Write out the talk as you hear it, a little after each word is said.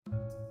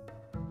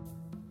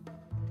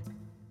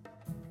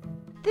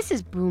This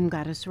is Boom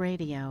Goddess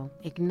Radio,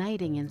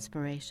 igniting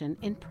inspiration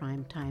in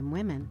primetime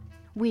women.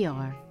 We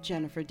are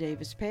Jennifer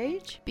Davis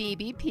Page,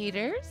 BB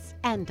Peters,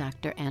 and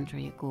Dr.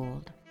 Andrea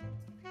Gould.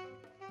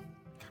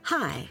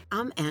 Hi,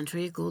 I'm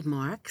Andrea Gould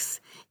Marks,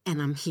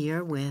 and I'm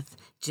here with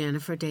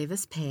Jennifer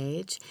Davis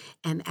Page,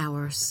 and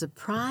our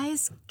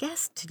surprise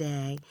guest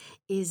today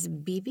is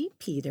BB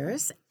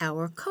Peters,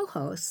 our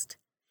co-host.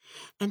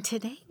 And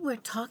today we're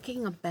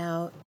talking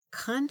about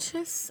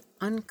conscious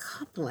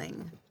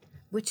uncoupling,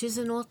 which is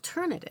an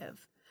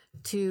alternative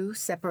to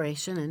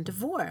separation and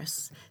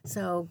divorce.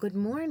 So good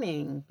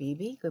morning,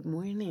 BB. Good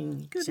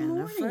morning, Good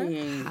Jennifer.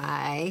 morning.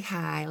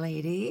 Hi,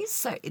 ladies.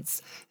 So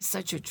it's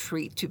such a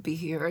treat to be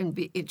here and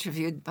be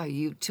interviewed by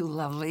you two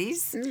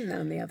lovelies.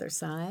 On the other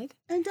side.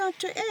 And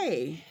Dr.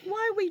 A,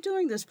 why are we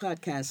doing this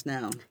podcast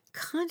now?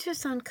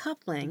 Conscious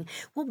uncoupling.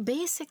 Well,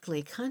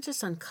 basically,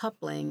 conscious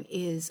uncoupling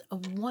is a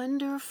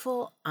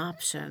wonderful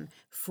option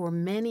for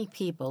many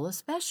people,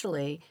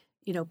 especially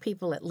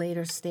people at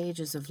later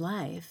stages of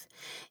life.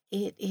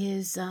 It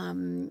is,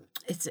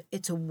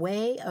 it's a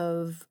way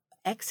of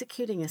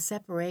executing a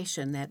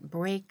separation that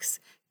breaks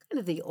kind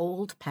of the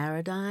old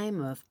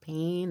paradigm of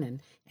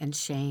pain and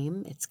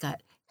shame. It's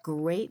got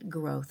great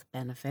growth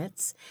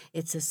benefits.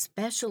 It's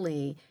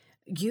especially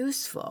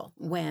useful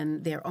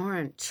when there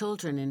aren't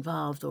children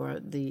involved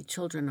or the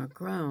children are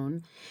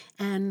grown.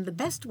 And the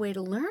best way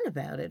to learn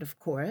about it, of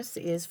course,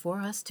 is for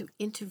us to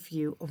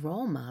interview a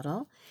role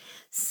model.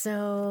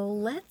 So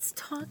let's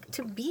talk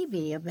to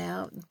BB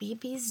about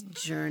BB's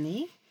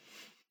journey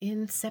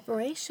in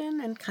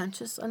separation and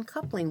conscious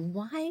uncoupling.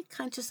 Why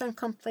conscious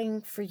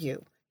uncoupling for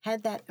you?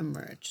 How'd that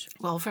emerge?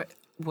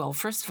 Well,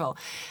 first of all,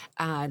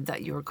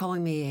 that you're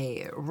calling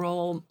me a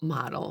role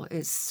model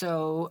is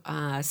so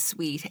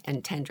sweet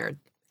and tender.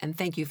 And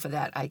thank you for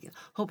that. I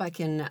hope I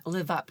can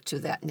live up to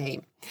that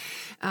name.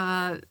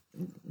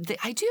 The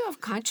idea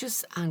of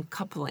conscious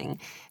uncoupling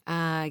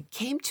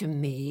came to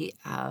me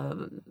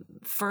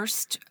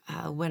first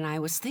when I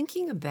was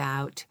thinking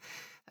about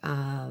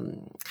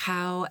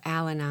how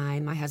Al and I,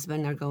 my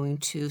husband, are going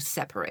to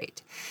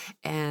separate.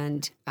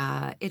 And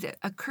it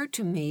occurred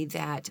to me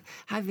that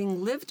having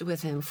lived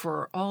with him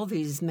for all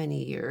these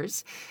many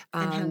years.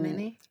 And how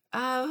many?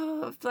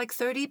 Like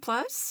 30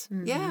 plus.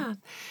 Mm-hmm. Yeah.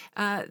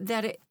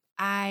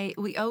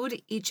 We owed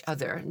each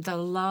other the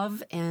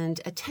love and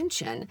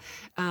attention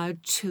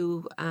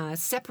to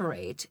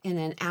separate in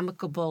an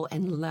amicable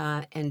and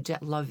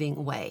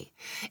loving way.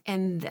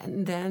 And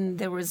then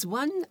there was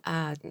one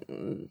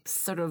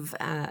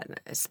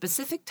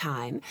specific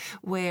time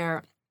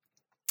where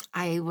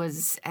I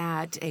was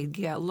at a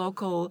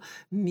local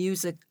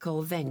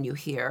musical venue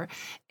here,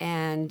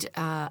 and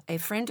a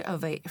friend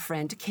of a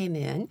friend came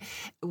in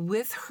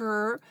with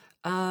her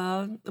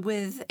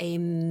with a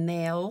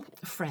male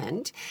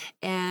friend,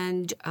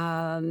 and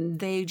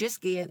they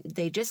just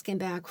came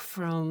back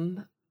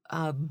from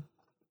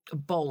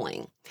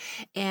bowling,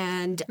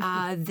 and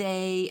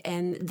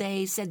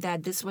they said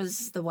that this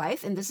was the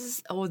wife and this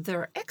is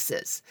their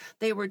exes.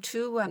 They were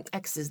two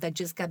exes that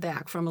just got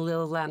back from a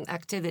little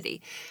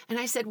activity, and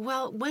I said,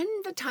 well, when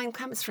the time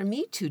comes for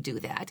me to do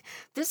that,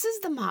 this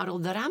is the model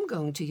that I'm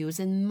going to use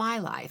in my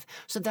life.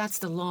 So that's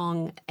the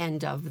long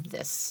end of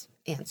this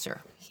answer.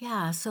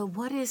 Yeah, so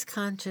what is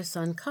conscious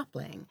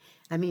uncoupling?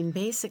 I mean,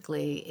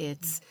 basically,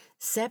 it's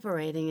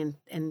separating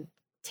and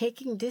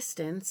taking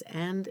distance,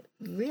 and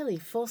really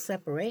full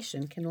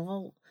separation can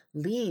all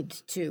lead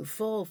to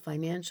full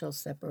financial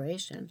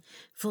separation,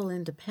 full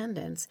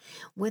independence,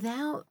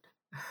 without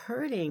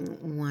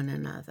hurting one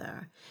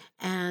another,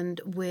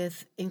 and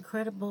with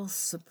incredible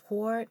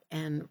support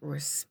and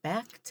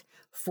respect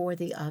for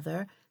the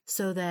other,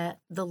 so that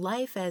the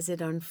life as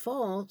it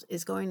unfolds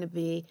is going to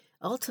be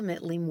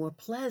ultimately more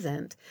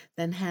pleasant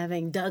than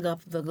having dug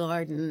up the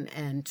garden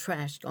and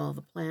trashed all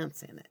the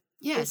plants in it.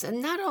 Yes,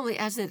 and not only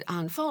as it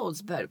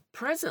unfolds, but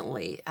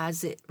presently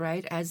as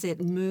it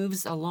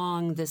moves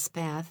along this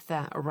path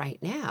right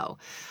now,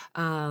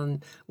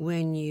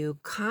 when you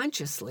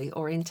consciously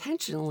or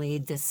intentionally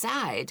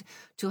decide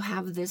to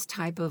have this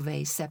type of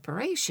a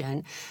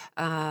separation,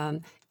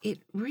 it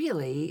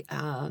really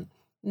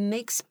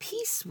makes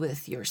peace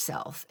with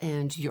yourself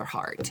and your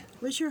heart.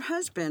 Was your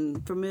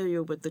husband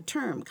familiar with the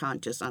term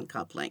conscious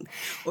uncoupling,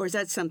 or is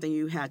that something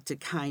you had to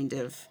kind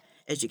of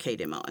educate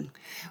him on?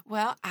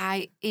 Well,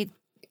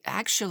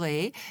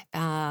 Actually,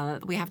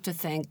 we have to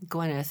thank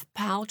Gwyneth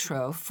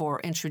Paltrow for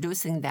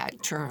introducing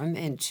that term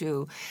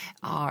into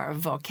our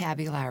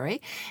vocabulary.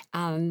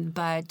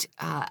 But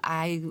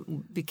I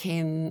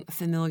became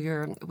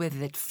familiar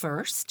with it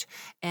first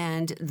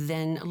and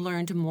then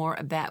learned more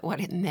about what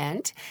it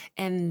meant.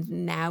 And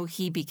now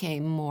he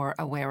became more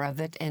aware of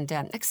it and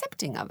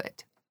accepting of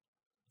it.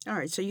 All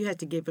right, so you had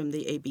to give him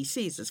the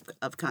ABCs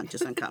of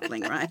conscious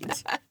uncoupling,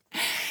 right?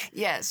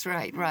 Yes,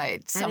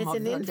 right. Some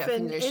and it's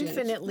an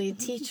infinitely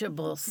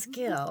teachable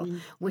skill,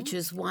 which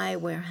is why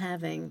we're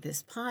having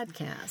this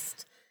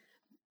podcast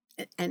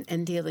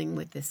and dealing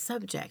with this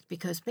subject,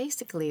 because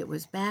basically it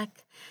was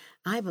back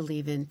I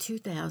believe in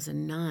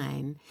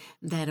 2009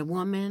 that a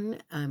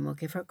woman, we'll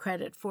give her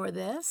credit for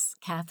this,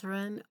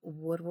 Catherine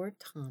Woodward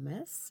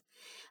Thomas,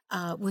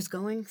 was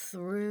going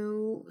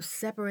through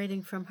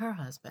separating from her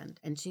husband.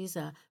 And she's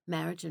a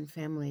marriage and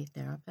family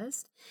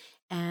therapist.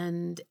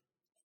 And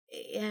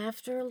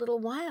after a little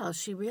while,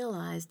 she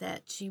realized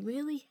that she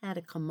really had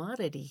a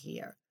commodity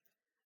here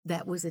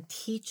that was a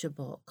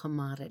teachable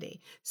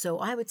commodity. So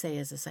I would say,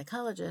 as a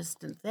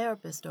psychologist and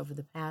therapist over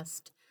the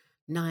past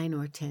 9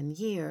 or 10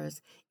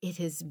 years, it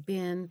has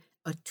been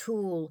a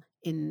tool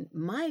in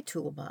my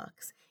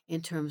toolbox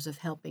in terms of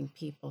helping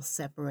people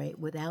separate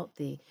without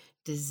the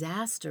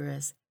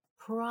disastrous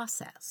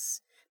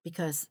process.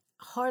 Because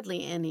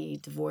hardly any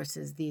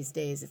divorces these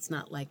days, it's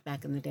not like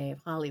back in the day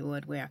of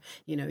Hollywood where,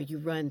 you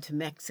run to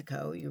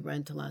Mexico, you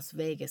run to Las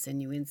Vegas,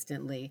 and you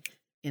instantly,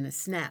 in a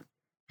snap,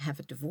 have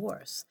a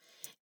divorce.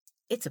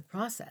 It's a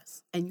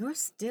process, and you're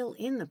still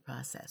in the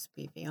process,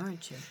 Bibi,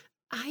 aren't you?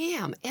 I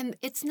am. And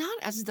it's not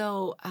as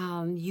though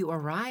you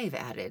arrive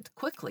at it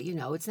quickly.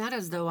 It's not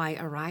as though I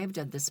arrived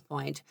at this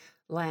point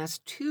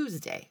last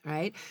Tuesday,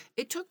 right?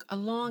 It took a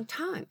long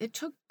time. It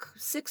took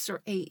 6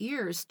 or 8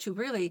 years to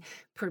really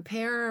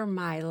prepare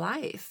my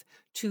life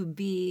to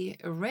be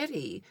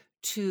ready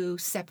to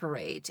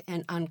separate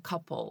and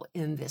uncouple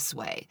in this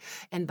way.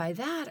 And by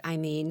that, I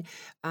mean,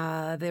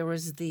 there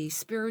was the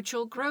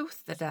spiritual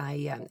growth that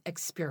I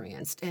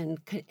experienced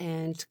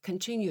and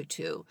continue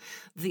to,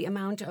 the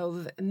amount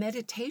of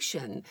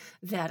meditation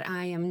that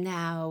I am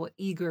now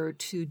eager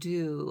to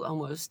do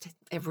almost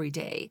every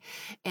day,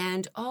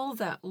 and all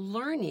that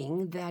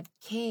learning that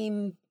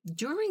came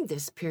during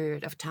this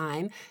period of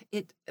time.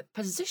 It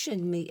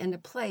positioned me in a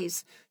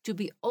place to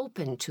be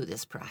open to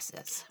this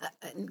process.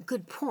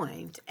 Good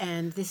point.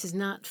 And this is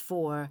not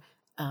for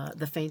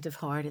the faint of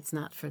heart. It's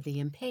not for the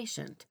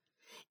impatient.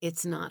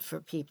 It's not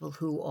for people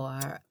who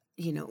are,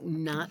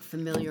 not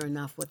familiar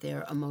enough with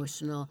their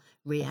emotional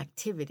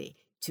reactivity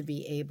to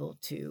be able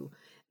to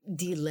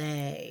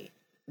delay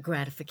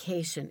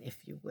gratification, if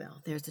you will.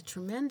 There's a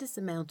tremendous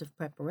amount of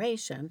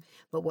preparation,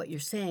 but what you're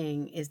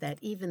saying is that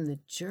even the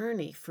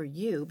journey for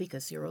you,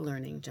 because you're a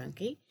learning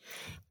junkie,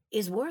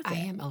 is worth it. I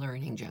am a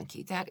learning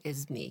junkie. That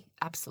is me,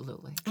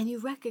 absolutely. And you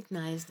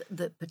recognize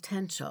the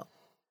potential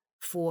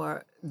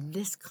for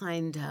this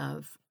kind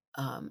of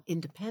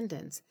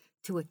independence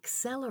to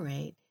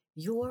accelerate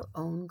your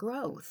own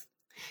growth.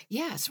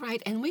 Yes,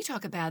 right. And we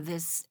talk about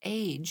this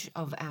age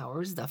of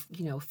ours, the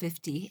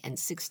 50 and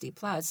 60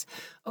 plus,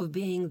 of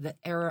being the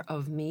era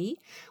of me.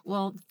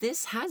 Well,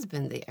 this has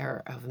been the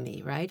era of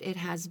me, right? It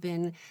has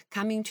been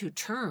coming to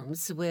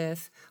terms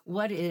with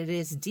what it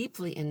is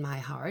deeply in my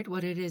heart,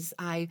 what it is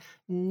I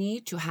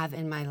need to have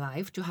in my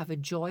life to have a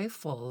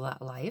joyful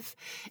life.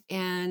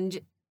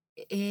 And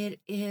it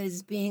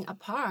is being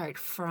apart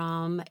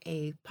from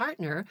a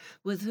partner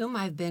with whom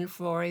I've been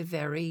for a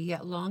very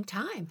long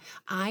time.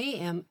 I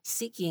am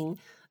seeking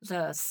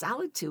the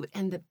solitude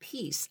and the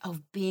peace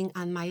of being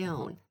on my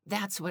own.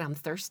 That's what I'm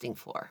thirsting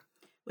for.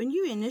 When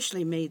you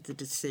initially made the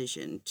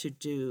decision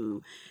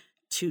I'm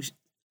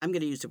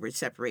going to use the word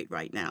separate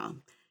right now,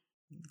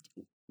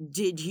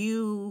 did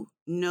you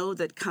know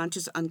that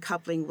conscious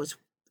uncoupling was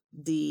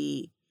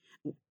the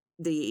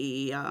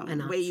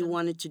way you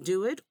wanted to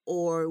do it,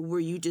 or were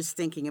you just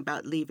thinking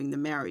about leaving the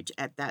marriage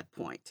at that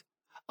point?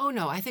 Oh,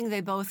 no, I think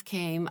they both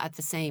came at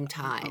the same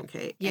time.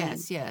 Okay.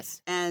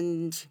 Yes.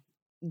 And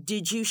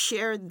did you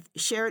share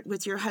it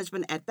with your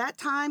husband at that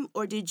time,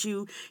 or did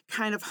you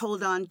kind of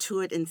hold on to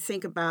it and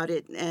think about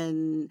it,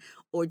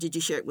 or did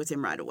you share it with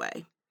him right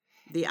away,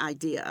 the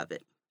idea of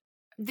it?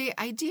 The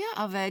idea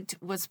of it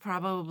was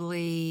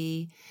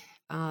probably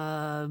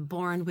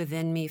born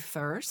within me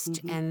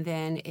first, and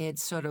then it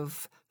sort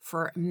of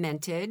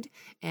fermented,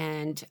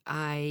 and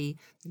I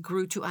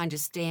grew to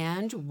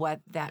understand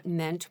what that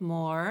meant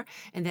more,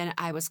 and then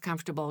I was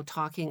comfortable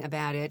talking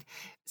about it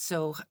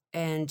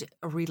and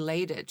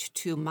related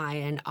to my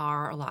and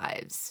our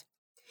lives.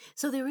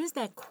 So there is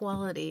that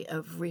quality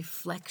of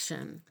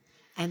reflection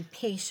and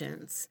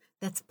patience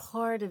that's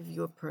part of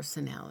your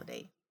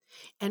personality.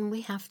 And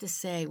we have to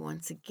say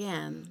once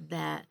again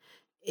that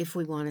if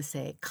we want to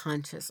say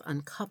conscious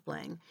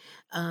uncoupling,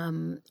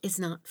 it's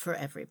not for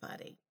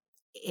everybody.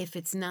 If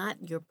it's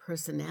not your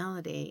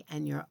personality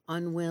and you're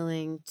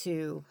unwilling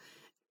to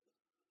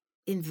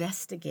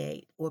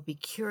investigate or be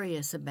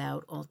curious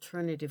about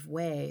alternative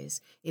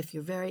ways, if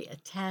you're very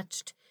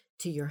attached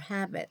to your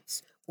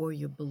habits or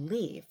your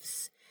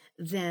beliefs,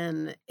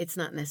 then it's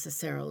not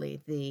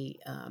necessarily the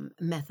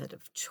method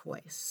of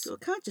choice. So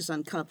conscious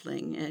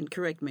uncoupling, and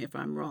correct me if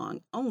I'm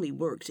wrong, only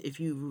works if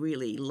you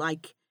really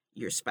like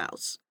your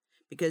spouse.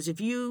 Because if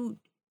you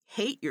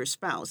hate your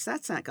spouse,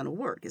 that's not going to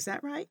work. Is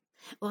that right?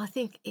 Well, I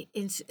think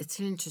it's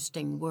an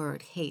interesting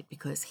word, hate,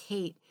 because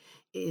hate,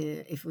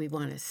 if we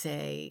want to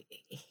say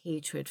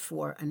hatred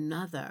for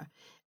another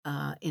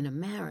in a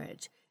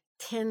marriage,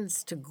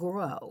 tends to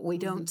grow. We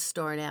don't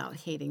start out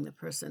hating the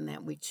person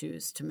that we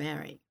choose to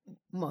marry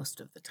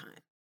most of the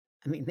time.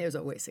 I mean, there's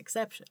always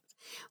exceptions,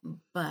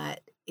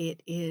 but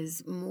it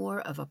is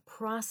more of a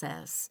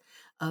process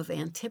of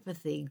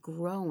antipathy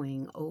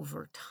growing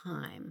over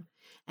time.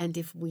 And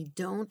if we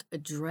don't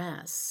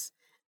address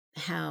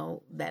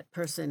how that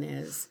person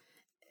is,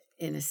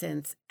 in a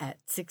sense, at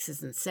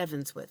sixes and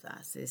sevens with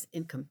us, is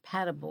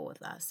incompatible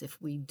with us, if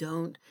we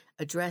don't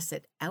address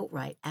it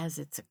outright as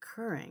it's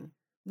occurring,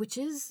 which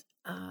is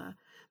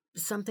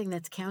something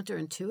that's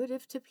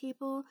counterintuitive to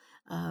people.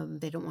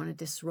 They don't want to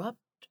disrupt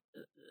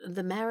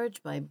the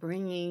marriage by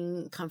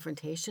bringing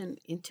confrontation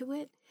into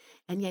it.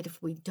 And yet,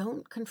 if we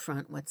don't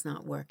confront what's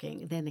not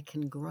working, then it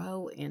can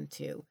grow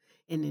into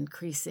an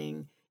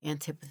increasing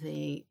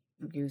antipathy,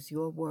 use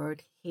your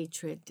word,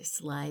 hatred,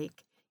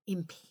 dislike,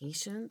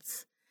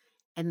 impatience.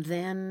 And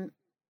then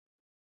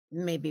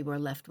maybe we're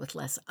left with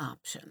less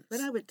options.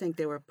 But I would think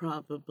there were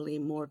probably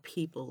more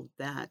people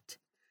that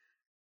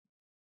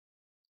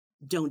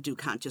don't do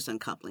conscious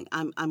uncoupling.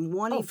 I'm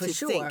wanting for to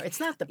sure. think. It's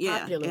not the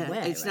popular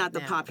way. It's not the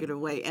popular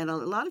way. And a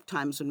lot of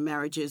times when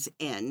marriages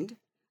end,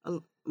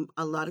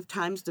 a lot of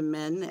times the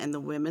men and the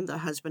women, the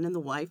husband and the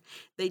wife,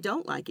 they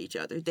don't like each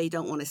other. They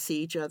don't want to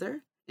see each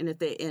other. And if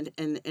they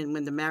and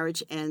when the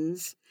marriage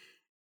ends,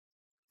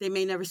 they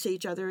may never see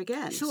each other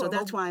again. Sure. So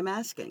that's why I'm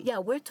asking. Yeah,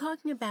 we're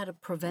talking about a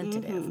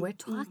preventative. Mhm, We're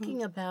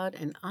talking about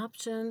an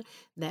option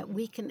that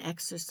we can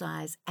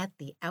exercise at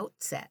the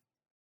outset.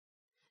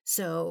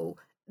 So,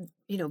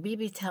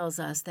 Bibi tells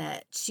us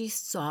that she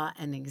saw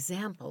an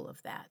example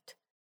of that.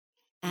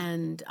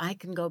 And I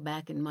can go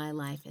back in my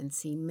life and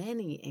see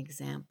many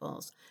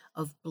examples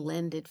of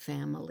blended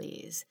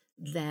families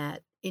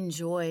that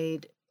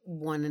enjoyed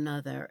one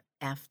another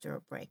after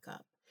a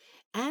breakup.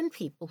 And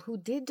people who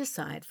did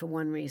decide for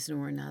one reason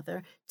or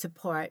another to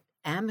part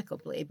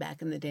amicably.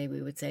 Back in the day,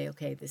 we would say,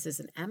 okay, this is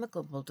an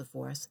amicable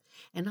divorce.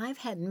 And I've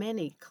had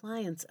many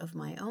clients of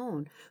my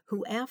own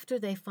who, after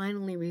they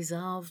finally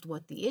resolved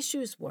what the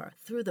issues were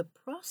through the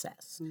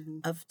process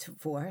of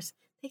divorce,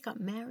 they got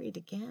married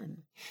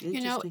again.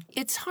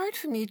 It's hard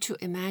for me to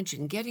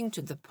imagine getting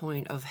to the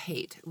point of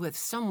hate with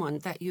someone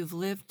that you've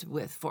lived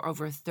with for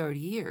over 30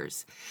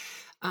 years.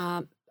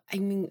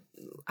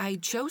 I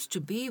chose to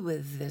be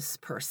with this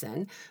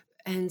person,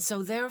 and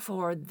so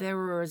therefore there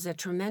was a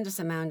tremendous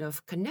amount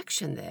of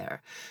connection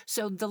there.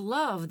 So the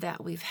love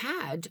that we've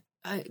had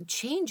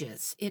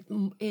changes.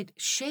 It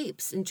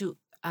shapes into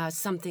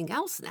something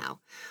else now.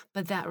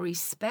 But that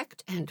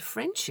respect and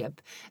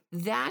friendship,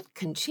 that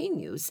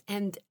continues.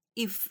 And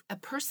if a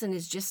person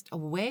is just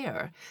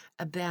aware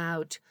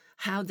about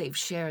how they've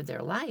shared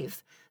their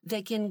life,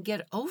 they can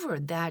get over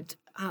that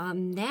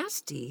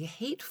nasty,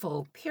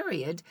 hateful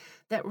period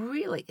that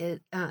really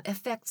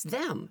affects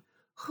them.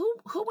 Who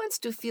wants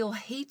to feel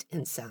hate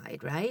inside,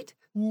 right?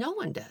 No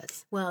one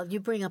does. Well,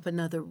 you bring up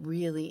another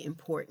really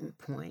important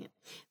point,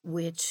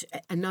 which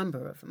a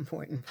number of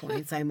important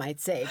points, I might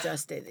say,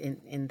 just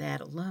in that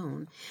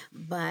alone,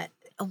 but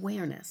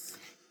awareness.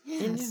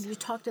 Yes. And you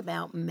talked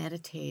about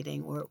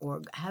meditating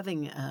or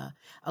having a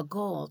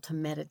goal to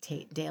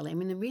meditate daily. I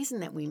mean, the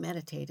reason that we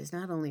meditate is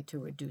not only to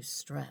reduce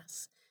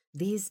stress.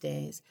 These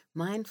days,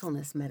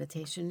 mindfulness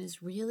meditation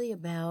is really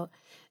about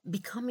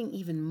becoming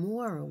even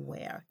more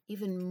aware,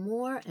 even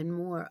more and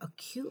more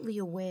acutely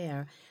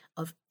aware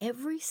of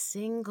every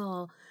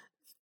single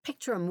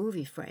picture, a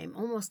movie frame,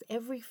 almost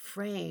every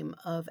frame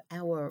of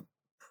our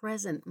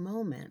present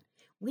moment.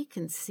 We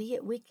can see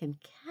it, we can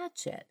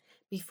catch it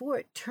before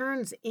it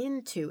turns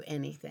into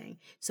anything.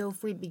 So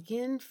if we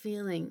begin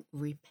feeling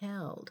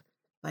repelled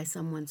by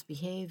someone's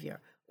behavior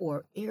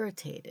or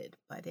irritated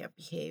by their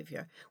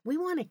behavior, we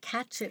want to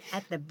catch it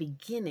at the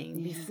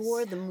beginning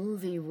before the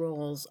movie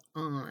rolls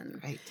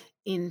on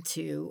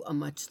into a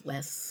much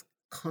less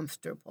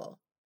comfortable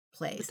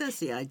place. But that's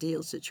the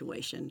ideal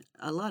situation.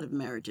 A lot of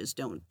marriages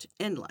don't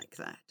end like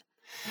that.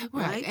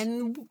 Right?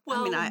 And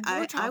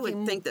I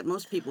would think that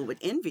most people would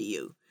envy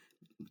you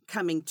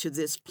coming to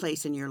this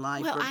place in your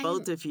life where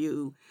both of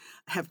you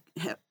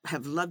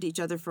have loved each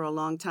other for a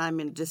long time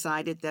and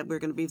decided that we're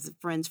going to be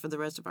friends for the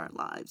rest of our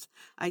lives.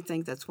 I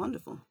think that's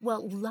wonderful.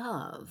 Well,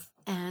 love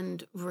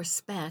and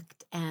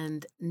respect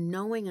and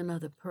knowing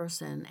another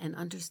person and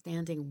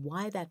understanding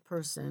why that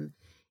person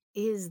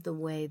is the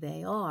way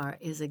they are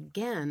is,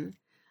 again,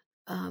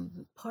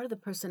 part of the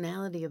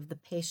personality of the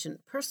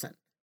patient person.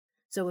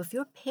 So if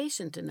you're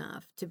patient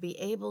enough to be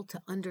able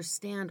to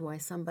understand why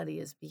somebody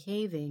is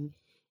behaving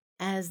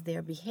as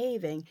they're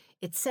behaving,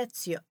 it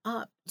sets you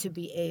up to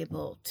be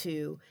able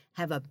to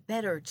have a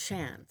better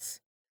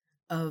chance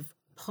of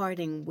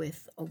parting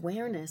with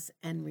awareness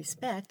and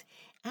respect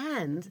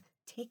and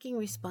taking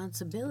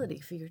responsibility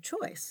for your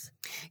choice.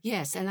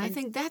 Yes, and I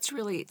think that's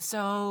really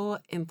so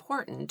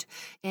important.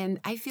 And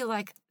I feel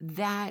like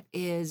that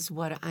is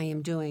what I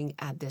am doing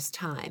at this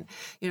time.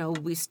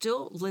 We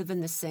still live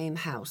in the same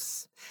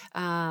house.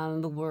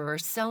 We're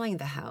selling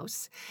the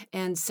house.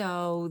 And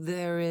so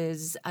there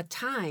is a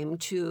time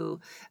to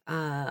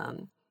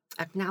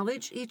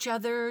acknowledge each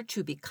other,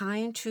 to be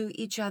kind to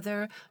each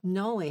other,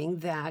 knowing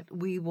that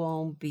we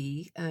won't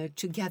be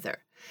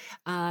together.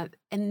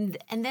 And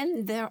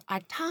then there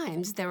are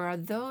times, there are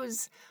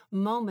those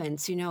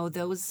moments,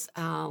 those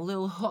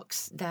little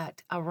hooks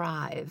that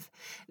arrive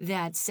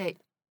that say,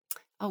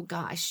 oh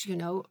gosh,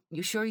 you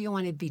sure you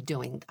want to be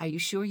doing, are you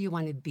sure you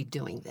want to be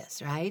doing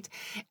this, right?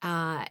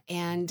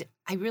 And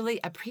I really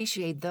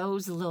appreciate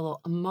those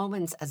little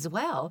moments as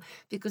well,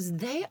 because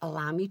they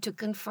allow me to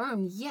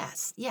confirm,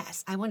 yes,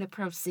 I want to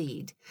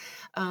proceed.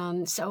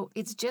 So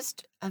it's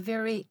just a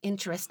very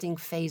interesting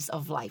phase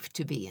of life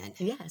to be in.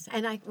 Yes,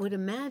 and I would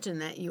imagine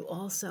that you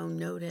also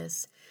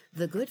notice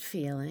the good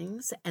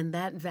feelings, and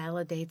that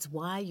validates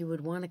why you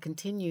would want to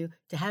continue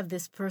to have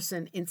this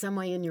person in some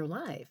way in your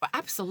life.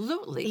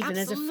 Absolutely. Even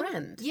absolutely. as a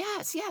friend.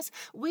 Yes.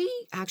 We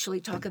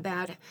actually talk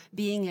about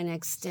being an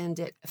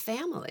extended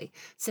family.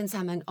 Since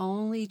I'm an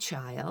only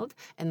child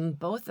and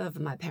both of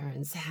my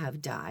parents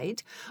have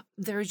died,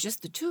 there's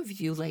just the two of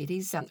you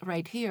ladies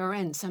right here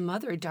and some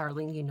other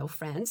darling,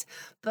 friends.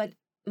 But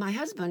my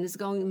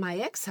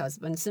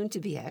ex-husband, soon to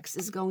be ex,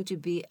 is going to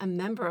be a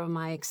member of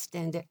my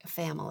extended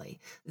family.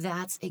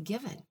 That's a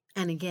given.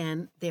 And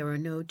again, there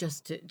are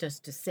just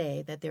to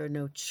say that there are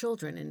no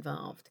children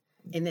involved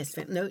in this,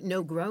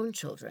 no grown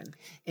children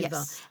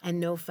involved, Yes. and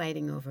no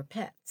fighting over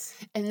pets.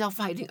 And no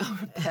fighting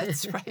over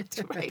pets,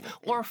 right.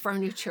 Or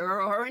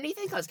furniture or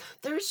anything else.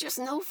 There's just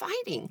no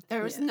fighting.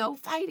 There's no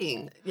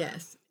fighting.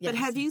 Yes. But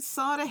have you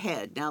thought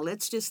ahead? Now,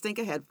 let's just think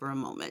ahead for a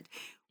moment.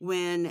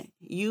 When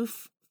you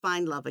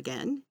find love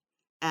again,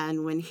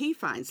 and when he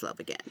finds love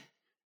again,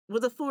 will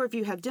the four of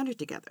you have dinner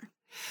together?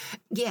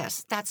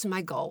 Yes, that's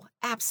my goal.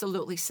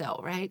 Absolutely so,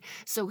 right?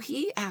 So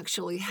he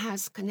actually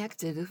has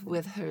connected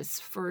with his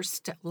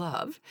first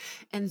love,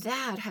 and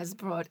that has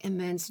brought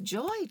immense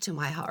joy to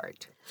my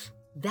heart.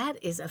 That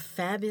is a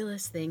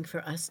fabulous thing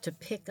for us to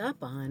pick up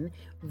on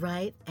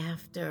right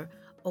after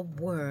a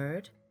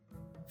word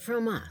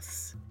from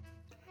us.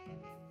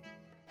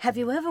 Have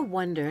you ever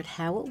wondered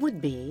how it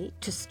would be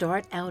to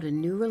start out a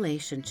new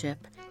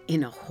relationship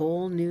in a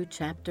whole new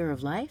chapter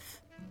of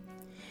life?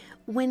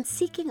 When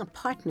seeking a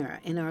partner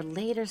in our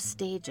later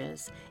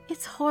stages,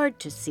 it's hard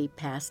to see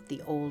past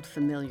the old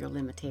familiar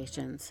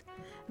limitations.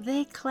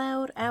 They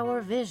cloud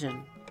our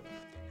vision.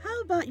 How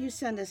about you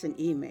send us an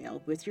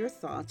email with your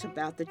thoughts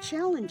about the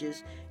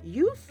challenges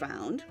you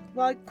found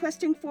while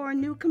questing for a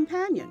new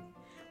companion?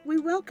 We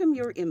welcome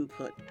your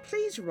input.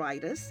 Please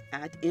write us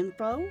at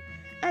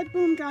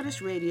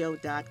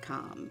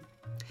info@boomgoddessradio.com.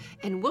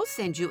 And we'll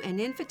send you an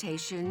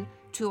invitation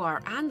to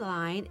our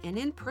online and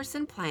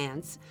in-person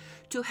plans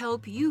to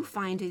help you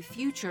find a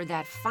future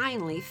that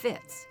finally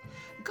fits.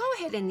 Go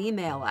ahead and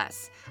email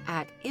us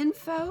at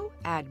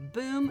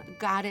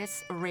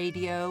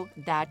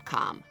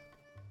info@boomgoddessradio.com.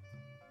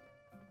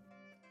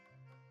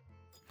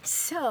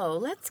 So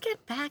let's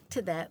get back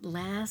to that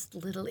last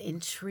little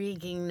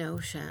intriguing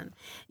notion.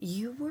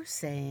 You were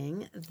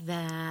saying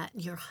that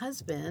your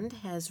husband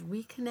has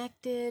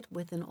reconnected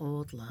with an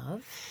old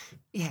love.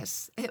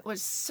 Yes, it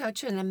was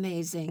such an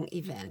amazing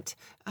event.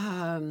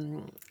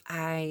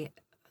 I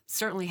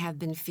certainly have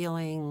been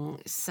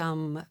feeling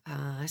some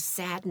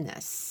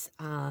sadness.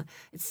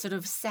 It sort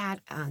of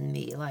sat on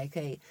me like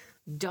a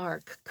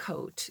dark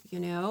coat,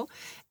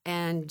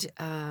 and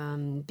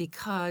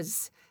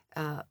because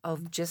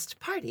of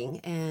just parting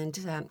and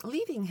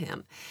leaving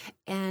him.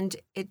 And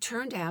it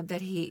turned out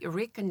that he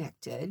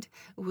reconnected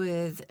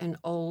with an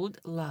old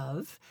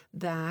love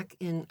back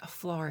in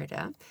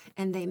Florida,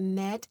 and they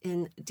met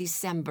in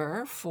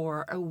December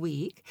for a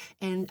week,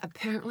 and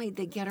apparently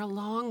they get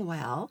along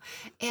well.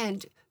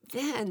 And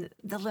then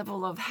the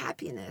level of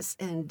happiness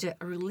and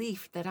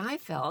relief that I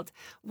felt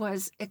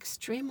was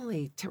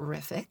extremely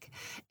terrific.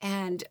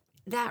 And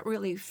that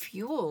really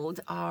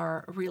fueled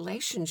our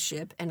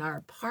relationship and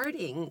our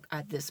parting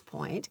at this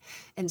point.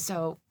 And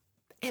so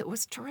it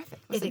was terrific.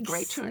 It was a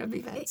great turn of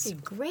events. A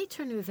great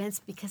turn of events,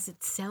 because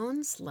it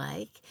sounds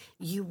like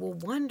you were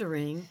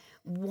wondering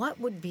what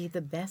would be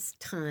the best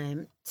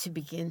time to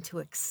begin to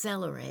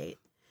accelerate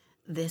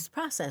this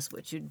process,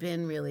 which you'd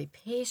been really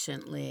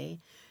patiently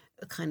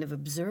kind of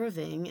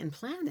observing and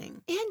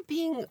planning. And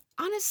being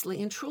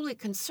honestly and truly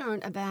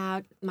concerned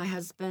about my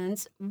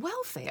husband's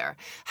welfare.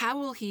 How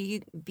will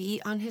he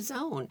be on his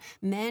own?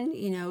 Men,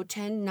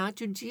 tend not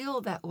to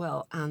deal that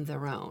well on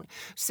their own.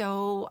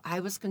 So I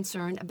was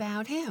concerned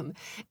about him.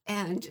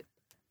 And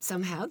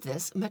somehow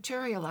this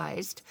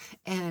materialized,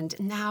 and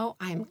now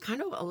I'm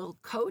kind of a little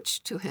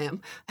coach to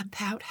him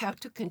about how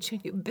to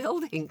continue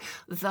building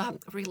the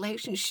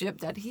relationship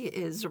that he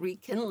is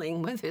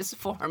rekindling with his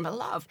former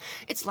love.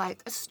 It's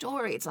like a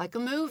story. It's like a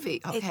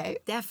movie, okay?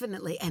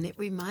 Definitely, and it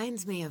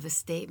reminds me of a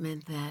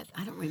statement that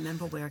I don't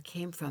remember where it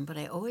came from, but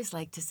I always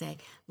like to say,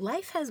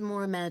 life has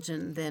more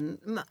imagination than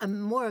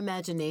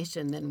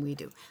we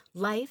do.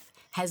 Life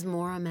has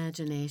more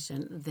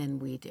imagination than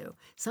we do.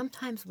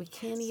 Sometimes we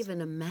can't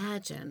even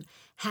imagine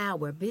how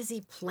we're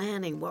busy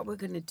planning what we're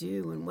going to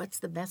do and what's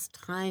the best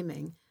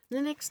timing. And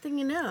the next thing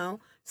you know,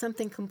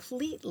 something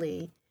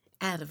completely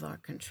out of our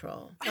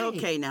control. Right.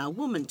 Okay, now,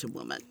 woman to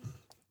woman.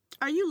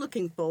 Are you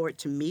looking forward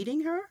to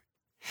meeting her?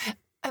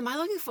 Am I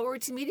looking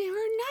forward to meeting her?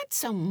 Not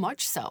so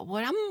much so.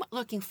 What I'm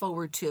looking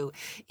forward to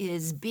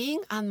is being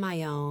on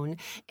my own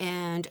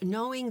and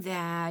knowing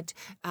that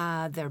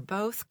they're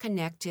both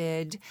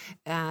connected,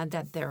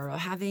 that they're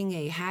having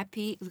a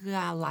happy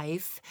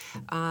life,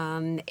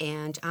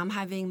 and I'm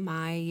having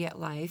my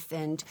life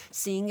and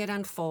seeing it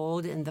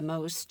unfold in the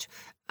most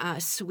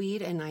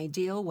sweet and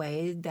ideal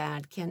way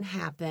that can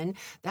happen.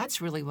 That's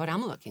really what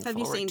I'm looking Have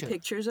you forward seen to.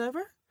 pictures of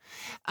her?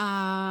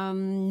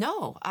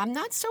 No, I'm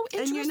not so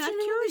And interested you're not in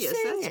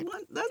curious. seeing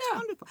That's it. that's Yeah.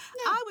 wonderful.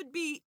 Yeah.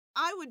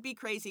 I would be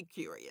crazy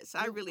curious.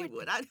 I You really would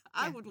would. be.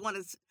 I Yeah. would want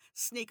to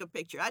sneak a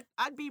picture.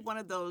 I'd be one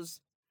of those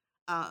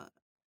uh,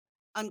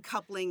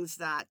 uncouplings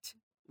that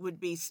would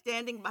be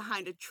standing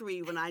behind a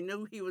tree when I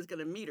knew he was going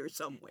to meet her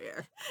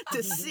somewhere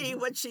to see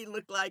what she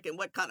looked like and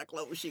what kind of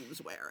clothes she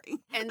was wearing.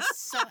 And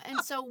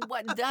so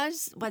what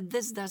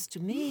this does to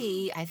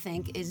me, I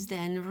think, is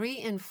then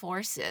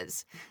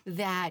reinforces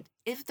that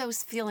if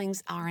those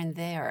feelings aren't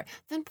there,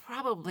 then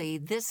probably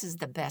this is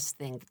the best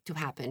thing to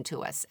happen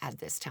to us at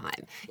this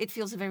time. It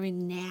feels very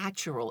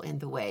natural in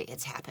the way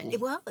it's happening.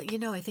 Well,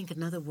 I think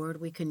another word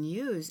we can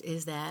use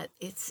is that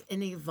it's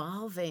an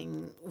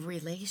evolving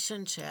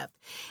relationship.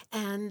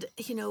 And,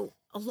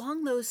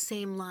 along those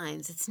same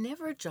lines, it's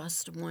never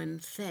just one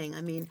thing.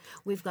 I mean,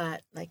 we've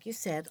got, like you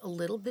said, a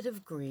little bit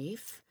of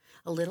grief,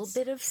 a little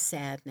bit of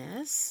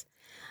sadness,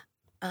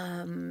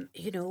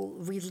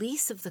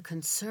 release of the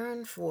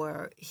concern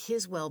for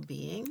his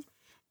well-being,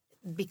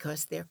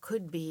 because there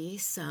could be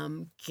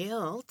some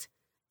guilt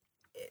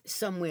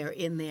somewhere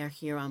in there.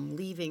 Here I'm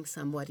leaving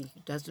somebody who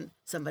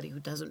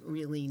doesn't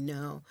really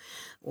know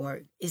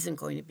or isn't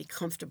going to be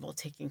comfortable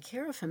taking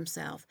care of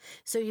himself.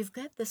 So you've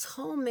got this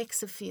whole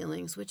mix of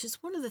feelings, which is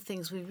one of the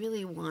things we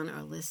really want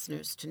our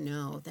listeners to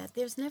know, that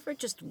there's never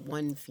just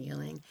one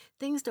feeling.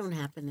 Things don't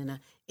happen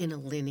in a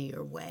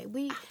linear way.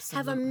 We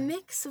have a Absolutely.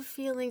 mix of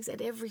feelings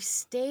at every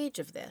stage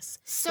of this.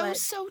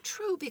 So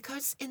true,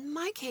 because in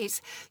my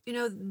case,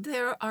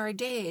 there are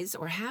days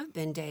or have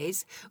been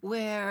days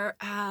where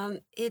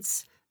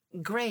it's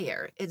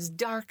grayer, it's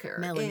darker.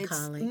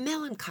 Melancholy. It's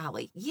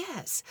melancholy,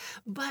 yes.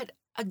 But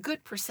a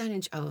good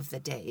percentage of the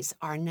days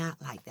are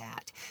not like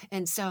that.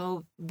 And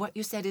so what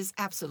you said is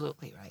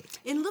absolutely right.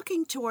 In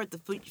looking toward the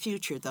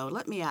future, though,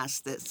 let me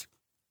ask this.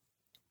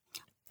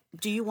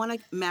 Do you want to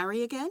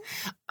marry again?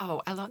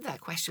 Oh, I love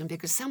that question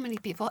because so many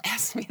people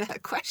ask me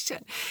that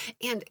question.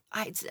 And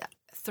it's a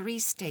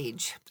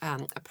three-stage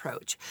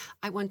approach.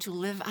 I want to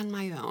live on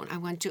my own. I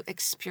want to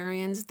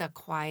experience the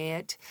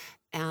quiet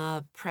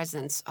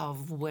presence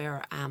of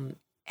where I'm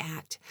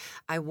at.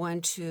 I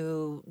want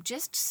to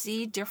just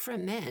see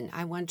different men.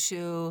 I want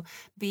to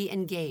be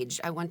engaged.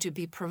 I want to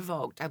be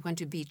provoked. I want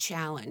to be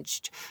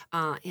challenged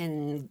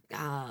in,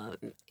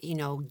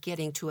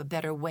 getting to a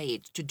better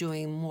weight, to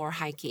doing more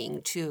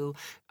hiking, to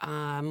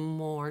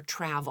more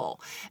travel.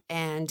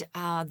 And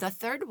the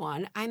third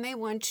one, I may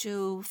want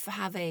to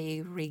have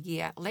a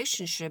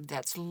relationship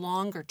that's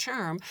longer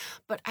term,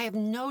 but I have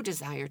no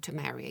desire to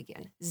marry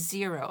again.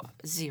 Zero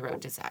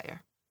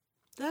desire.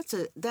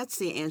 That's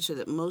the answer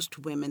that most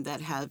women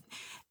that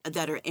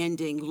are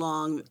ending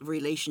long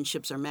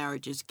relationships or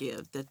marriages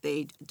give, that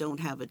they don't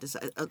have a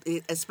desire,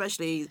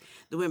 especially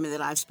the women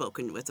that I've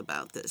spoken with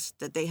about this,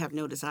 that they have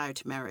no desire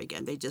to marry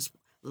again. They just,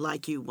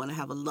 like you, want to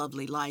have a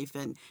lovely life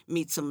and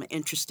meet some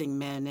interesting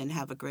men and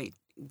have a great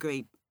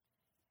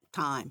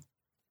time.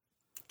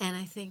 And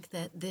I think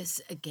that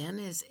this, again,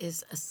 is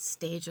a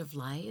stage of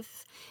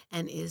life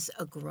and is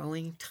a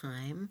growing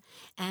time.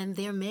 And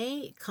there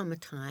may come a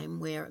time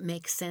where it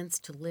makes sense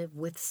to live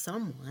with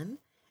someone,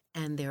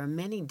 and there are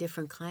many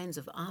different kinds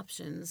of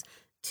options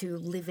to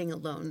living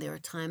alone. There are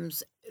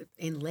times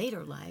in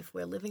later life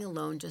where living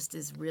alone just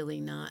is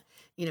really not,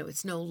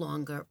 it's no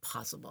longer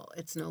possible.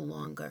 It's no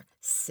longer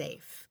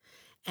safe.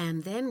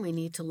 And then we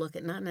need to look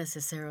at not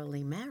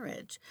necessarily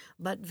marriage,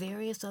 but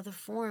various other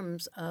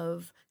forms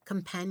of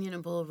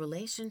companionable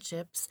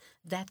relationships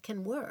that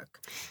can work.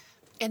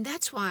 And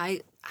that's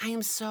why I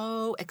am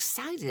so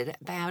excited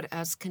about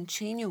us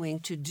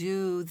continuing to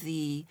do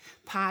the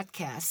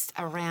podcast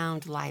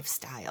around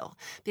lifestyle,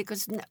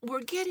 because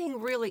we're getting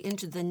really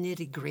into the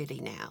nitty-gritty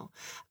now.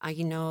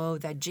 You know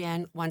that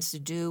Jen wants to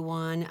do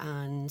one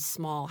on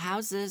small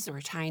houses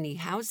or tiny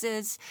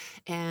houses,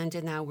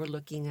 and now we're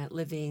looking at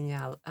living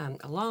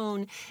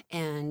alone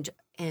and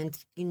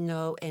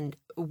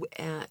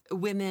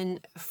women,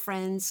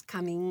 friends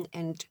coming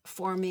and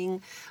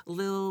forming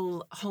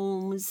little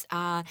homes.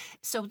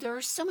 So there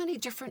are so many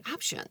different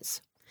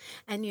options.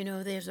 And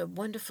there's a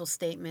wonderful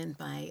statement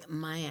by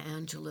Maya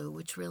Angelou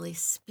which really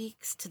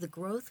speaks to the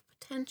growth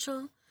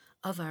potential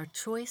of our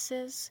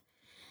choices.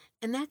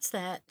 And that's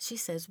that, she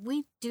says,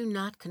 we do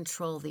not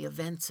control the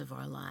events of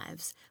our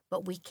lives,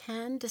 but we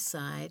can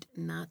decide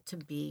not to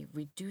be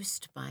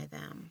reduced by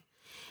them.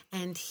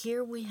 And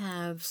here we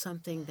have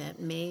something that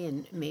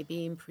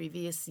maybe in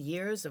previous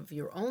years of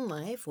your own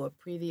life or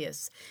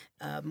previous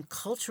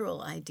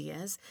cultural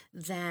ideas,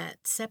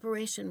 that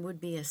separation would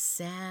be a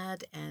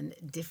sad and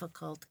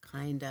difficult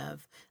kind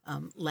of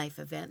life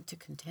event to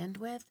contend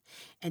with.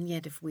 And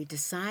yet if we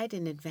decide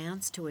in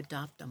advance to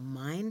adopt a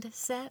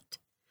mindset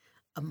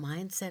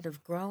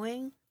of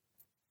growing,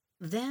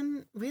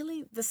 then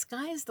really the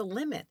sky's the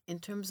limit in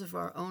terms of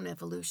our own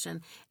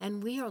evolution.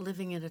 And we are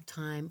living at a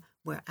time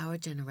where our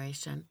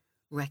generation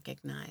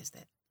recognizes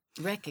that.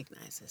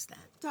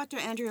 Dr.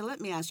 Andrea,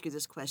 let me ask you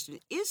this question.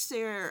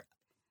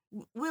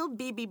 Will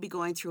Bibi be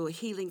going through a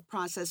healing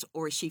process,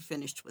 or is she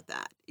finished with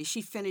that? Is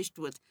she finished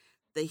with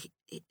the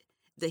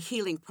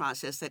healing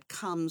process that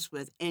comes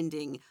with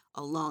ending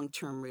a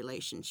long-term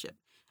relationship?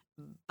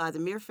 By the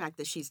mere fact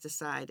that she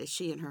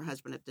and her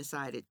husband have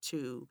decided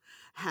to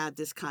have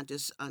this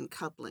conscious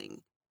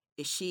uncoupling,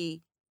 is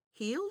she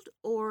healed,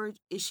 or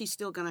is she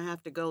still going to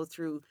have to go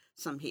through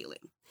some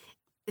healing?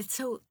 It's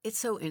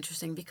so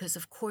interesting because,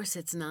 of course,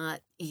 it's not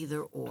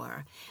either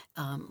or.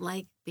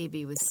 Like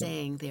Bibi was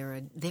saying,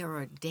 there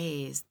are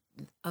days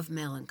of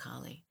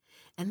melancholy,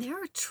 and there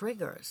are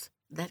triggers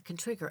that can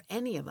trigger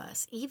any of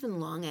us,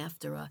 even long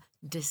after a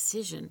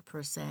decision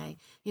per se.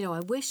 I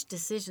wish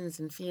decisions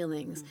and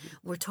feelings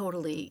were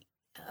totally,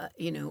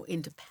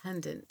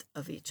 independent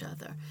of each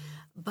other,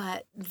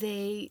 but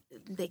they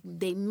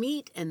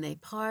meet and they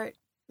part,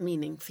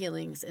 meaning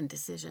feelings and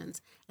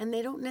decisions, and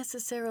they don't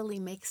necessarily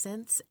make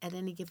sense at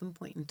any given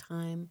point in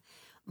time.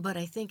 But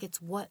I think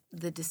it's what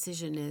the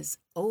decision is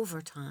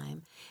over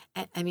time.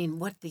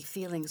 What the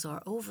feelings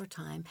are over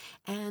time,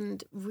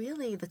 and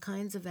really the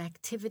kinds of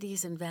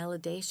activities and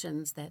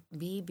validations that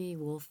Bibi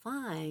will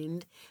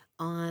find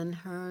on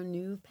her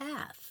new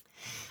path.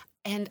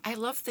 And I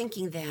love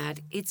thinking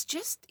that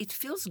it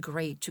feels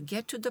great to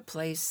get to the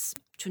place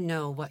to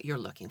know what you're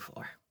looking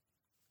for.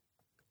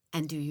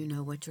 And do you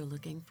know what you're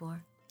looking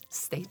for?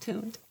 Stay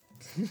tuned.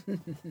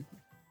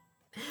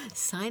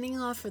 Signing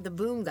off for the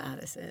Boom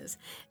Goddesses,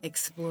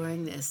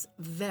 exploring this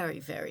very,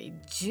 very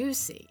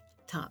juicy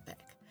topic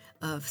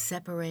of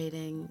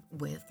separating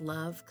with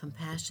love,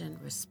 compassion,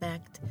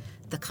 respect,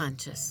 the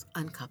conscious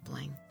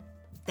uncoupling.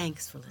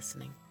 Thanks for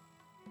listening.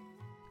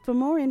 For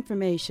more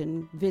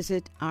information,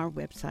 visit our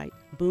website,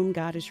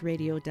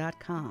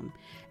 boomgoddessradio.com,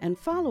 and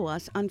follow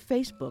us on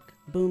Facebook,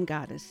 Boom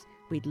Goddess.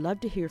 We'd love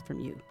to hear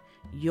from you.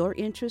 Your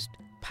interest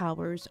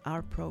powers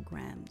our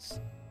programs.